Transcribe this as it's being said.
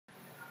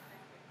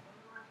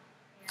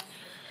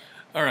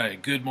All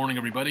right, good morning,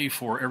 everybody.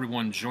 For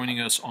everyone joining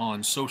us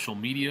on social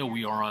media,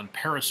 we are on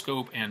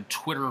Periscope and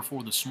Twitter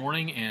for this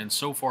morning, and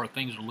so far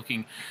things are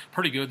looking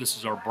pretty good. This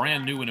is our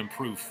brand new and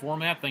improved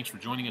format. Thanks for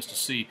joining us to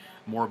see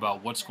more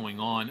about what's going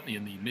on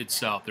in the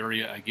Mid-South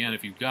area. Again,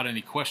 if you've got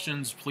any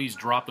questions, please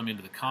drop them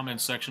into the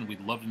comments section.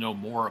 We'd love to know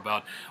more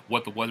about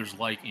what the weather's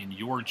like in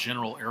your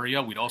general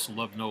area. We'd also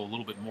love to know a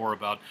little bit more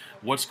about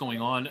what's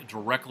going on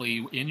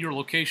directly in your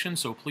location,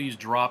 so please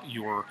drop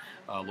your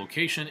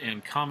location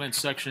and comment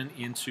section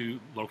into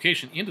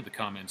the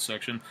comments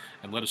section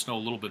and let us know a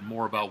little bit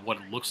more about what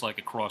it looks like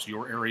across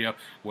your area,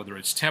 whether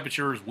it's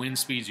temperatures, wind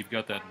speeds. You've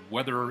got that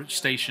weather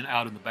station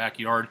out in the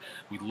backyard.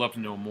 We'd love to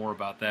know more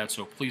about that,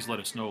 so please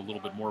let us know a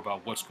little bit more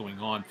about what's going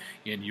on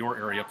in your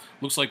area.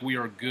 Looks like we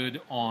are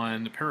good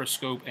on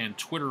Periscope and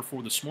Twitter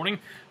for this morning,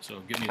 so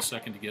give me a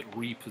second to get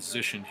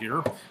repositioned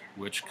here,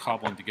 which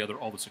cobbling together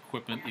all this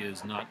equipment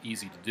is not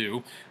easy to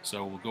do.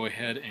 So we'll go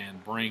ahead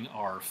and bring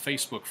our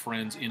Facebook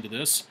friends into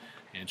this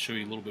and show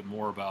you a little bit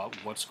more about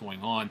what's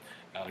going on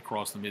out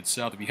across the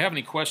Mid-South. If you have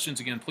any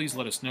questions, again, please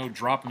let us know.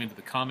 Drop them into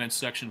the comments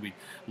section. We'd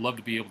love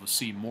to be able to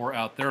see more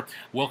out there.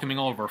 Welcoming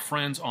all of our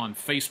friends on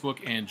Facebook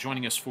and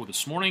joining us for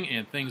this morning.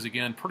 And things,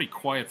 again, pretty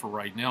quiet for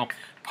right now.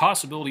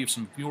 Possibility of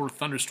some fewer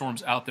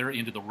thunderstorms out there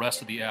into the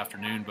rest of the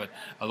afternoon, but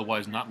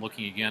otherwise not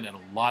looking, again, at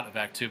a lot of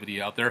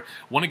activity out there.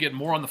 Want to get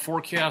more on the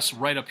forecast?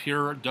 Right up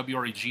here,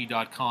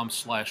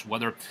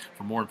 WREG.com/weather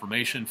for more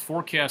information.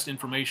 Forecast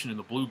information in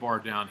the blue bar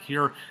down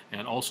here,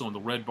 and also in the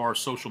red bar,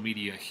 social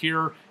media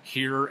here,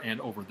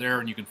 and over there,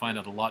 and you can find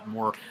out a lot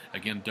more.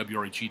 Again,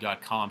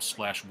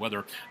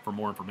 WREG.com/weather for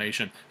more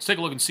information. Let's take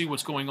a look and see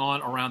what's going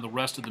on around the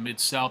rest of the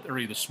Mid-South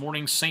area this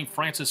morning. St.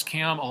 Francis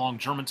Cam along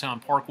Germantown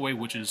Parkway,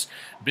 which has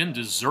been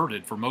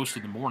deserted for most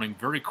of the morning.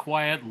 Very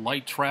quiet,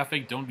 light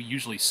traffic. Don't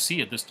usually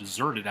see it this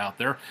deserted out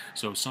there,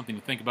 so something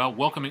to think about.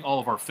 Welcoming all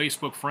of our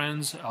Facebook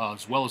friends,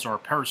 as well as our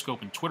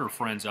Periscope and Twitter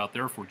friends out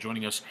there for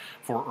joining us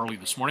for early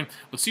this morning.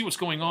 Let's see what's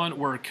going on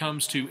where it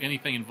comes to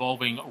anything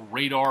involving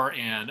radar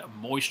and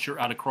moisture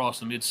out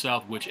across the Mid-South,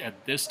 which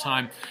at this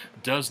time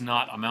does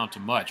not amount to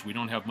much. We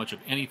don't have much of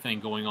anything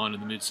going on in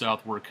the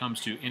Mid-South where it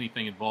comes to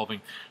anything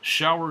involving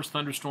showers,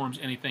 thunderstorms,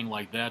 anything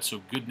like that,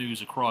 so good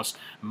news across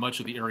much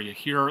of the area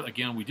here.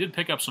 Again, we did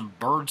pick up some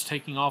birds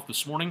taking off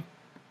this morning,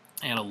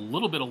 and a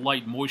little bit of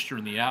light moisture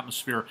in the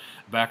atmosphere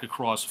back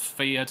across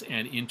Fayette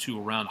and into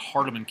around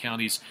Hardeman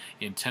counties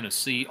in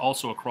Tennessee,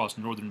 also across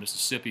northern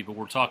Mississippi, but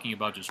we're talking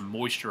about just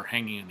moisture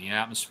hanging in the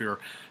atmosphere,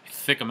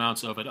 thick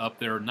amounts of it up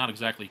there, not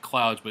exactly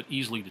clouds, but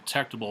easily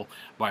detectable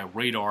by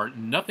radar.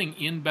 Nothing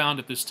inbound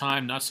at this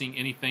time, not seeing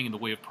anything in the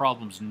way of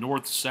problems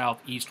north,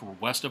 south, east, or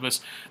west of us.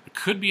 There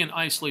could be an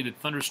isolated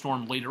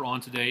thunderstorm later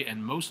on today,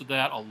 and most of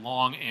that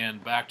along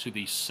and back to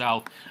the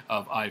south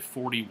of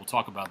I-40. We'll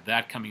talk about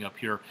that coming up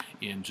here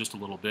in just a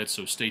little bit,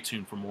 so stay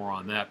tuned for more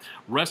on that.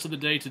 Rest of the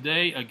day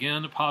today,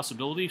 again, a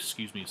possibility.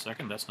 Excuse me a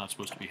second, that's not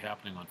supposed to be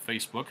happening on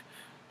Facebook.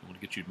 I want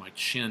to get you my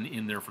chin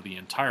in there for the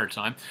entire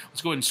time.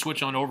 Let's go ahead and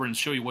switch on over and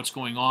show you what's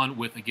going on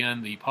with,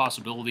 again, the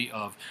possibility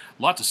of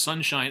lots of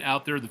sunshine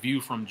out there. The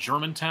view from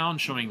Germantown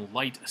showing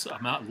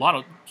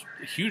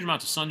huge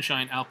amounts of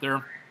sunshine out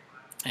there.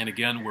 And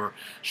again, we're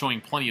showing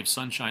plenty of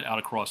sunshine out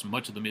across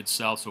much of the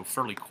Mid-South, so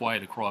fairly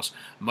quiet across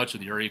much of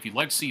the area. If you'd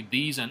like to see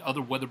these and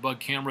other WeatherBug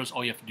cameras,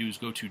 all you have to do is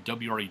go to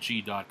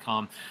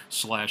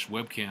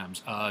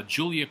WREG.com/webcams.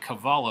 Julia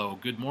Cavallo,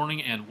 good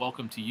morning and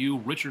welcome to you.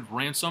 Richard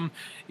Ransom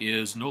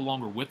is no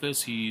longer with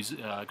us. He's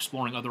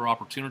exploring other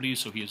opportunities,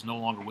 so he is no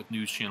longer with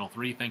News Channel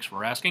 3. Thanks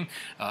for asking.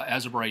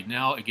 As of right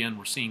now, again,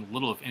 we're seeing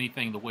little, if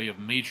anything, in the way of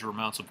major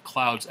amounts of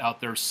clouds out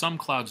there. Some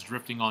clouds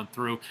drifting on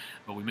through,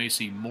 but we may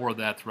see more of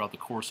that throughout the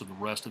course of the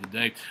rest of the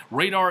day.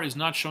 Radar is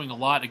not showing a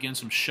lot. Again,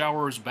 some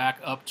showers back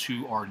up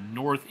to our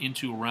north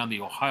into around the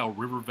Ohio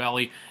River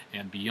Valley,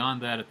 and beyond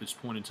that at this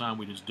point in time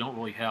we just don't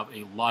really have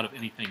a lot of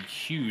anything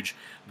huge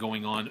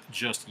going on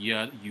just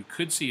yet. You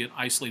could see an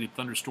isolated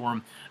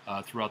thunderstorm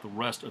throughout the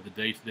rest of the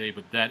day today,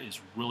 but that is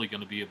really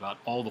going to be about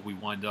all that we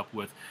wind up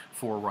with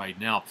for right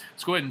now.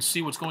 Let's go ahead and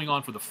see what's going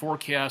on for the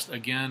forecast.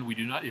 Again, we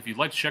do not, if you'd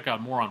like to check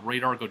out more on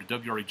radar, go to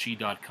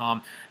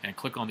WREG.com and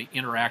click on the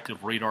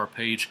interactive radar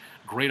page.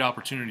 Great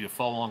opportunity to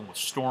follow along with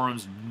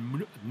storms,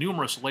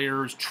 numerous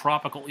layers,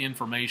 tropical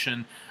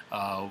information,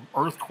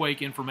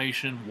 earthquake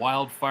information,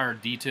 wildfire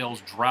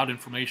details, drought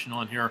information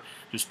on here.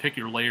 Just pick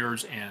your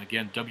layers, and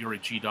again,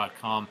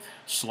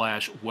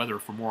 WREG.com/weather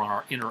for more on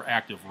our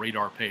interactive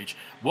radar page.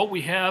 What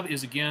we have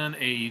is, again,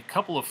 a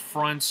couple of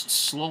fronts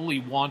slowly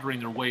wandering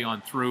their way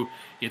on through.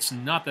 It's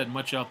not that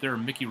much out there.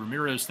 Mickey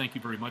Ramirez, thank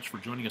you very much for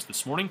joining us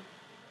this morning.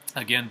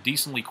 Again,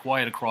 decently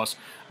quiet across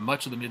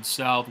much of the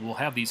Mid-South. We'll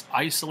have these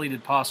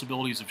isolated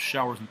possibilities of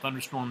showers and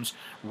thunderstorms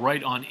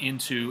right on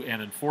into,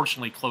 and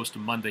unfortunately close to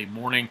Monday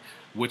morning,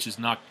 which is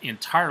not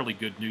entirely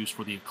good news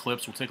for the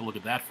eclipse. We'll take a look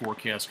at that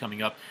forecast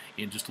coming up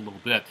in just a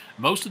little bit.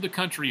 Most of the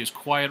country is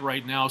quiet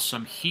right now.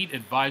 Some heat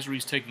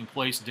advisories taking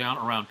place down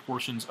around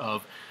portions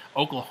of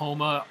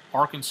Oklahoma,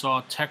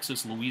 Arkansas,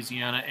 Texas,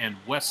 Louisiana, and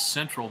west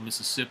central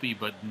Mississippi,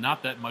 but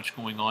not that much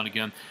going on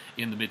again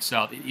in the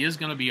Mid-South. It is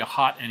going to be a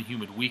hot and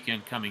humid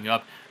weekend coming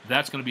up.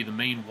 That's going to be the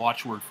main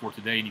watchword for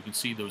today, and you can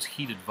see those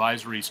heat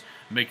advisories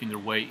making their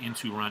way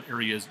into around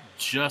areas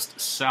just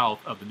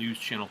south of the News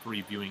Channel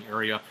 3 viewing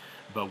area.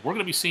 But we're going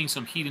to be seeing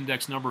some heat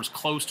index numbers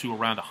close to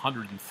around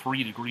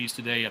 103 degrees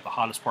today at the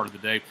hottest part of the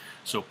day.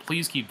 So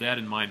please keep that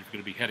in mind if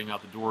you're going to be heading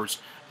out the doors,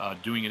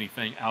 doing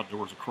anything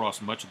outdoors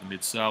across much of the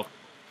Mid-South.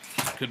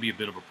 Could be a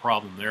bit of a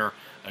problem there,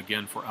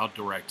 again, for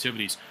outdoor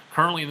activities.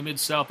 Currently in the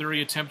Mid-South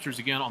area, temperatures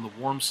again on the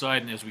warm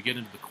side, and as we get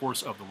into the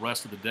course of the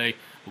rest of the day,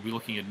 we'll be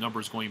looking at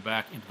numbers going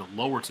back into the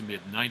lower to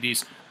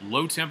mid-90s.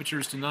 Low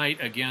temperatures tonight,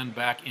 again,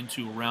 back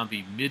into around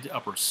the mid to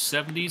upper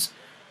 70s.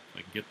 If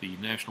I can get the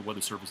National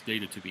Weather Service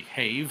data to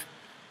behave.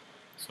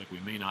 Looks like we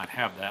may not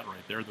have that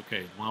right there.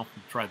 Okay, well,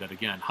 we'll try that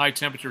again. High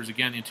temperatures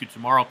again into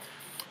tomorrow.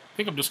 I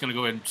think I'm just going to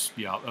go ahead and,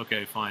 yeah,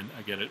 okay, fine,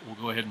 I get it. We'll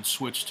go ahead and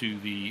switch to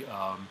the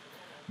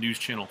News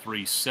Channel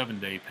 3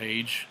 7-day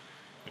page.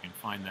 If I can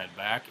find that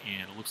back,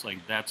 and it looks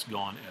like that's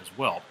gone as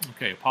well.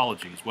 Okay,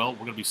 apologies. Well, we're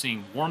going to be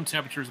seeing warm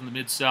temperatures in the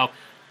Mid-South.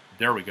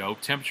 There we go.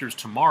 Temperatures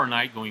tomorrow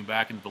night going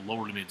back into the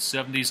lower to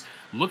mid-70s.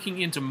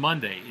 Looking into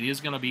Monday, it is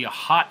going to be a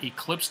hot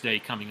eclipse day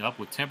coming up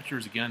with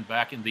temperatures again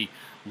back in the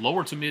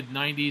lower to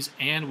mid-90s,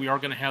 and we are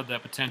going to have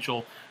that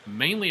potential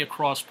mainly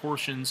across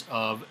portions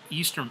of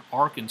eastern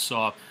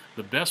Arkansas.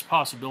 The best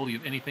possibility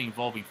of anything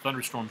involving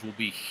thunderstorms will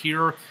be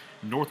here,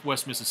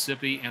 northwest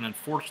Mississippi, and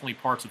unfortunately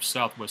parts of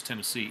southwest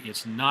Tennessee.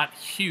 It's not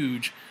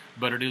huge,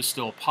 but it is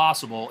still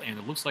possible, and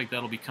it looks like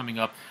that'll be coming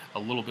up a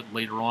little bit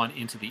later on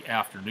into the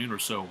afternoon or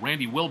so.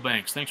 Randy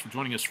Wilbanks, thanks for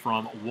joining us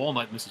from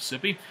Walnut,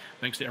 Mississippi.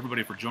 Thanks to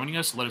everybody for joining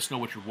us. Let us know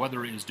what your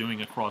weather is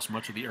doing across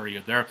much of the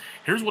area there.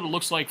 Here's what it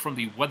looks like from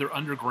the Weather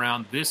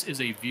Underground. This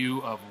is a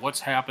view of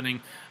what's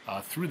happening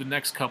through the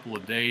next couple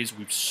of days.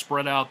 We've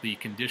spread out the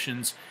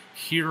conditions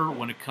here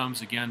when it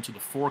comes again to the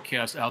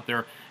forecast out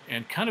there,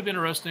 and kind of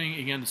interesting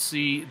again to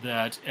see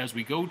that as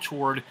we go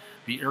toward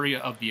the area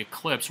of the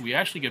eclipse, we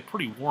actually get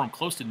pretty warm,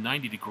 close to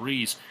 90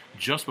 degrees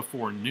just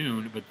before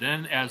noon, but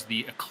then as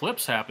the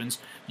eclipse happens,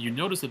 you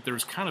notice that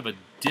there's kind of a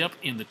dip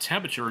in the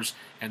temperatures,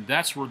 and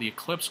that's where the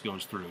eclipse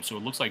goes through. So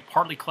it looks like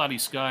partly cloudy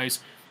skies.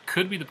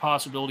 Could be the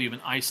possibility of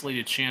an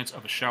isolated chance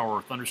of a shower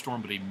or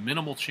thunderstorm, but a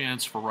minimal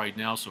chance for right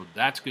now, so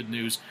that's good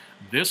news.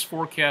 This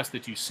forecast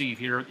that you see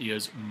here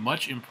is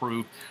much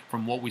improved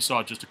from what we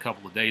saw just a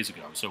couple of days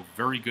ago, so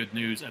very good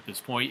news at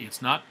this point.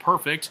 It's not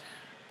perfect,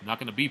 not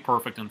going to be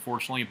perfect,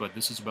 unfortunately, but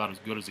this is about as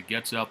good as it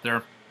gets out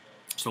there.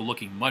 So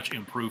looking much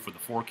improved for the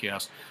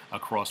forecast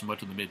across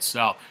much of the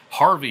Mid-South.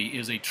 Harvey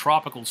is a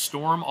tropical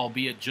storm,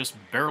 albeit just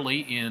barely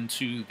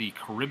into the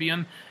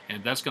Caribbean,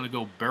 and that's going to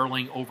go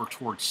barreling over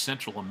towards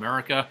Central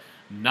America.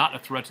 Not a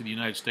threat to the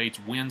United States.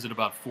 Winds at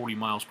about 40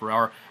 miles per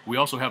hour. We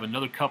also have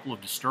another couple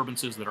of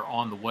disturbances that are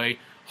on the way.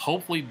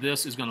 Hopefully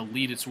this is going to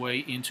lead its way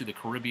into the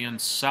Caribbean,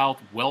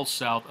 south, well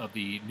south of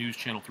the News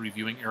Channel 3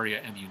 viewing area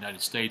and the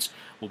United States.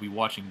 We'll be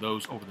watching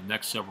those over the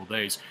next several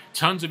days.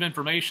 Tons of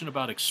information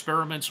about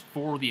experiments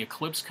for the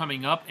eclipse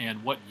coming up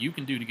and what you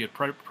can do to get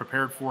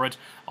prepared for it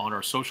on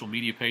our social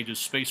media pages,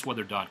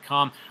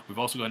 spaceweather.com. We've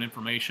also got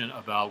information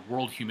about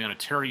World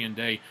Humanitarian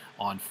Day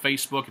on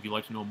Facebook if you'd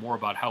like to know more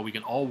about how we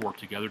can all work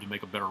together to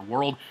make a better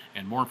world,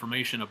 and more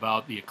information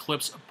about the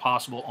eclipse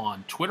possible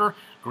on Twitter.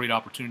 Great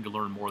opportunity to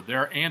learn more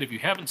there. And if you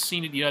haven't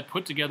seen it yet,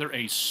 put together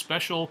a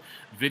special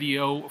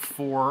video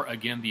for,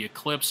 again, the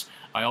eclipse.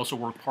 I also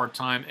work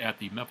part-time at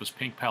the Memphis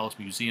Pink Palace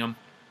Museum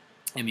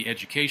in the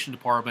education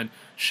department.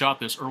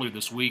 Shot this earlier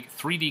this week.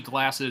 3D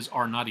glasses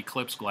are not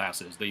eclipse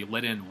glasses. They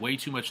let in way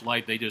too much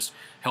light. They just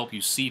help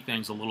you see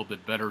things a little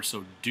bit better.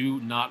 So do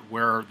not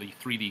wear the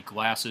 3D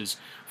glasses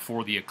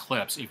for the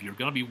eclipse. If you're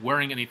going to be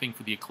wearing anything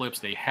for the eclipse,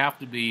 they have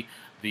to be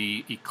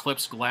the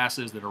eclipse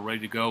glasses that are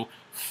ready to go.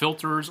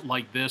 Filters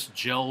like this,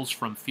 gels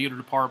from theater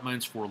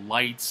departments for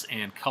lights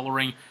and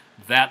coloring,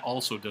 that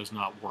also does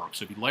not work.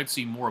 So if you'd like to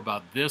see more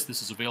about this,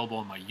 this is available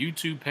on my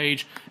YouTube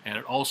page, and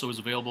it also is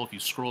available if you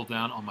scroll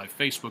down on my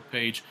Facebook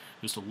page,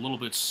 just a little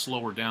bit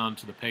slower down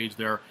to the page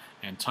there,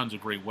 and tons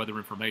of great weather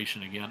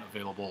information, again,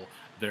 available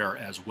there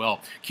as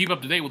well. Keep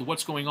up to date with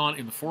what's going on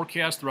in the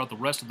forecast throughout the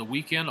rest of the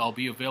weekend. I'll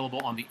be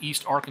available on the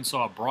East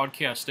Arkansas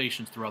broadcast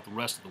stations throughout the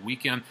rest of the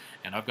weekend,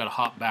 and I've got to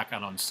hop back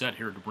out on set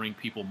here to bring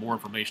people more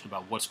information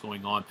about what's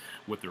going on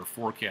with their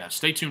forecast.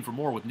 Stay tuned for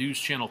more with News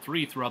Channel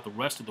 3 throughout the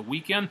rest of the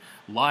weekend,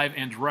 live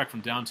and direct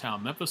from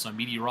downtown Memphis. I'm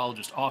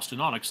meteorologist Austen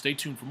Onek. Stay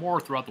tuned for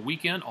more throughout the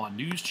weekend on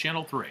News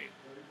Channel 3.